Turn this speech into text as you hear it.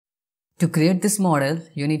To create this model,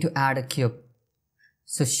 you need to add a cube.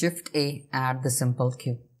 So Shift A, add the simple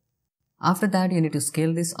cube. After that, you need to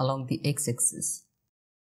scale this along the x-axis.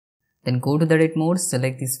 Then go to the edit mode,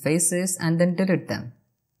 select these faces and then delete them.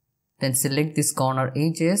 Then select these corner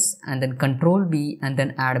edges and then Ctrl B and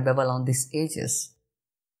then add bevel on these edges.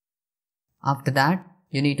 After that,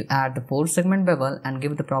 you need to add the 4 segment bevel and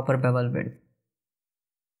give the proper bevel width.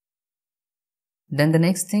 Then the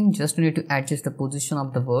next thing, just you need to adjust the position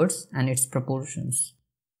of the words and its proportions.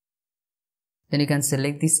 Then you can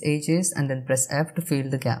select these edges and then press F to fill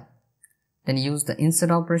the gap. Then use the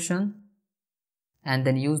insert operation and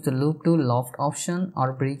then use the loop tool, loft option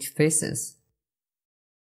or bridge faces.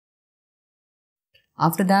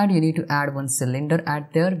 After that, you need to add one cylinder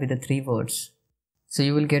at there with the 3 words. So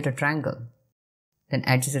you will get a triangle. Then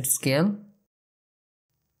adjust its scale.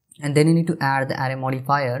 And then you need to add the array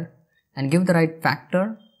modifier and give the right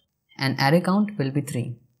factor and array count will be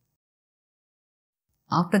 3.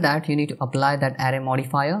 After that, you need to apply that array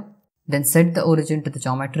modifier. Then set the origin to the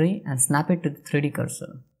geometry and snap it to the 3D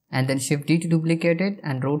cursor. And then Shift D to duplicate it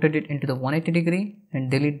and rotate it into the 180 degree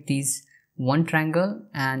and delete these one triangle,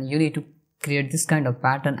 and you need to create this kind of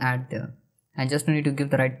pattern at there. And just need to give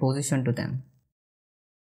the right position to them.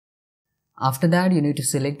 After that, you need to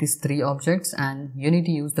select these 3 objects and you need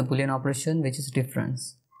to use the boolean operation, which is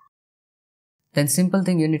difference. Then simple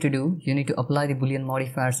thing you need to do, you need to apply the boolean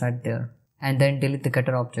modifiers at there and then delete the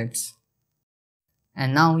cutter objects.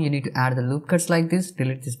 And now you need to add the loop cuts like this,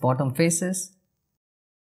 delete these bottom faces.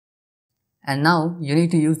 And now you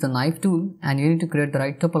need to use the knife tool and you need to create the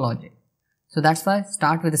right topology. So that's why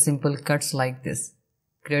start with the simple cuts like this.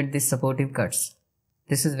 Create these supportive cuts.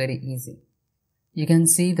 This is very easy. You can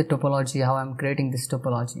see the topology, how I'm creating this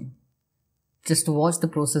topology. Just watch the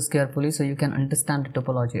process carefully so you can understand the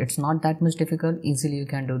topology. It's not that much difficult, easily you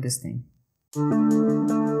can do this thing.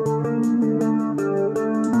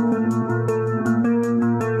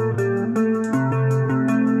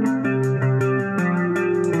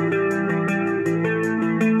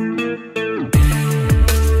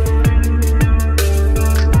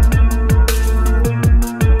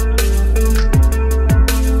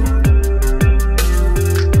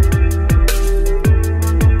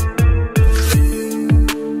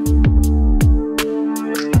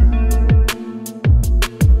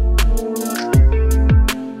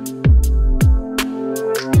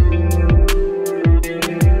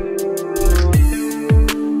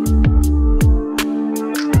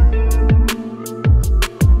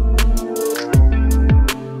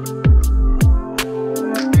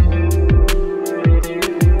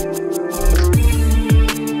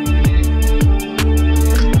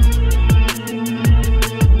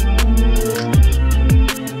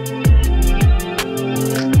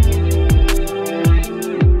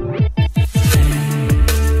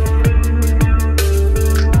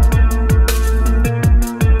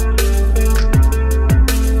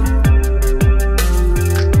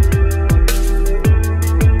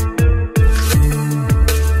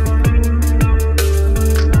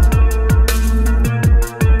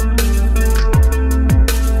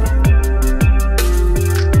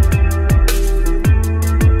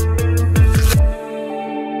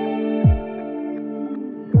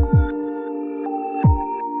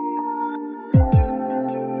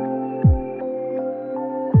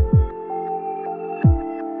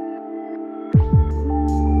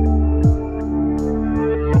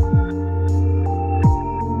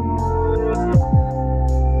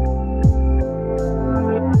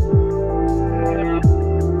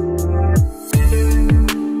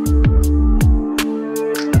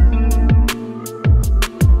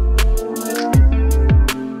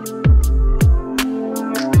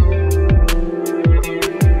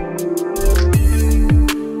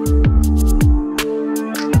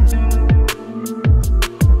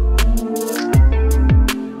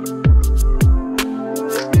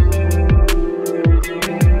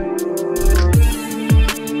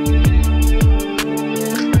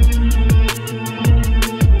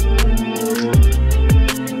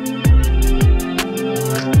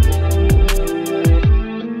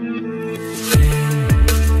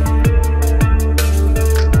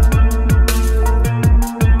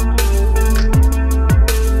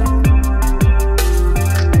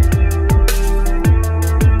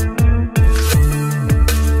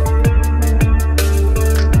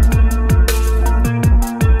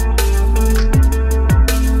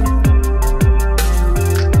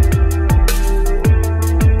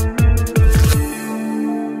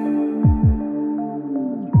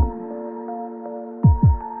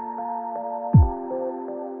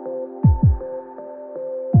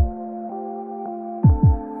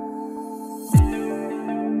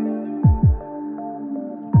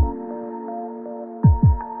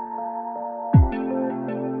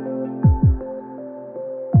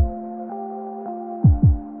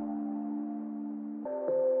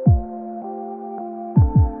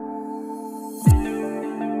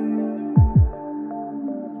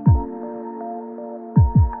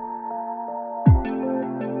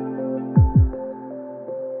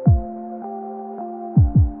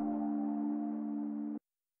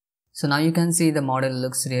 So now you can see the model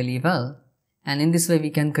looks really well, and in this way we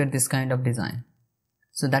can create this kind of design.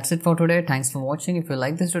 So that's it for today. Thanks for watching. If you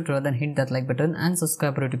like this tutorial, then hit that like button and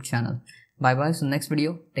subscribe to our YouTube channel. Bye bye. So next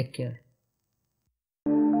video, take care.